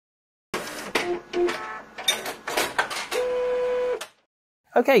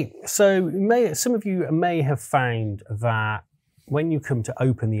Okay, so some of you may have found that when you come to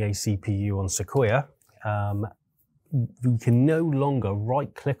open the ACPU on Sequoia, you can no longer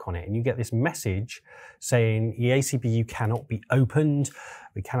right-click on it and you get this message saying the ACPU cannot be opened,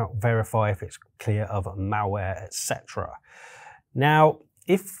 we cannot verify if it's clear of malware, etc. Now,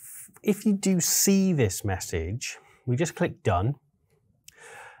 if you do see this message, we just click Done,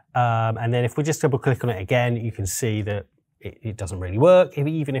 and then if we just double-click on it again, you can see that it doesn't really work.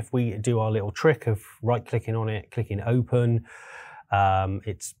 Even if we do our little trick of right-clicking on it, clicking Open,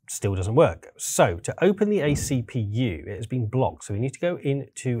 it still doesn't work. So to open the ACPU, it has been blocked. So we need to go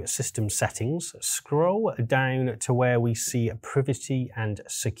into System Settings, scroll down to where we see Privacy and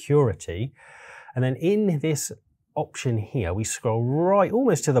Security. And then in this option here, we scroll right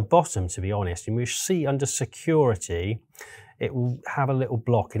almost to the bottom, to be honest, and we see under Security, it will have a little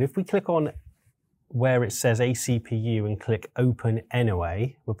block. And if we click on where it says ACPU and click Open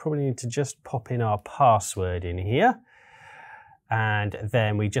Anyway, we'll probably need to just pop in our password in here. And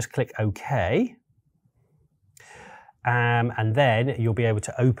then we just click OK. And then you'll be able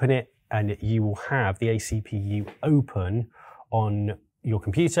to open it and you will have the ACPU open on your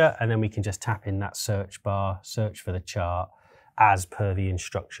computer, and then we can just tap in that search bar, search for the chart as per the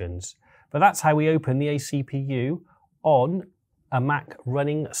instructions. But that's how we open the ACPU on a Mac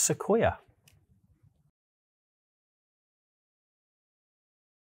running Sequoia.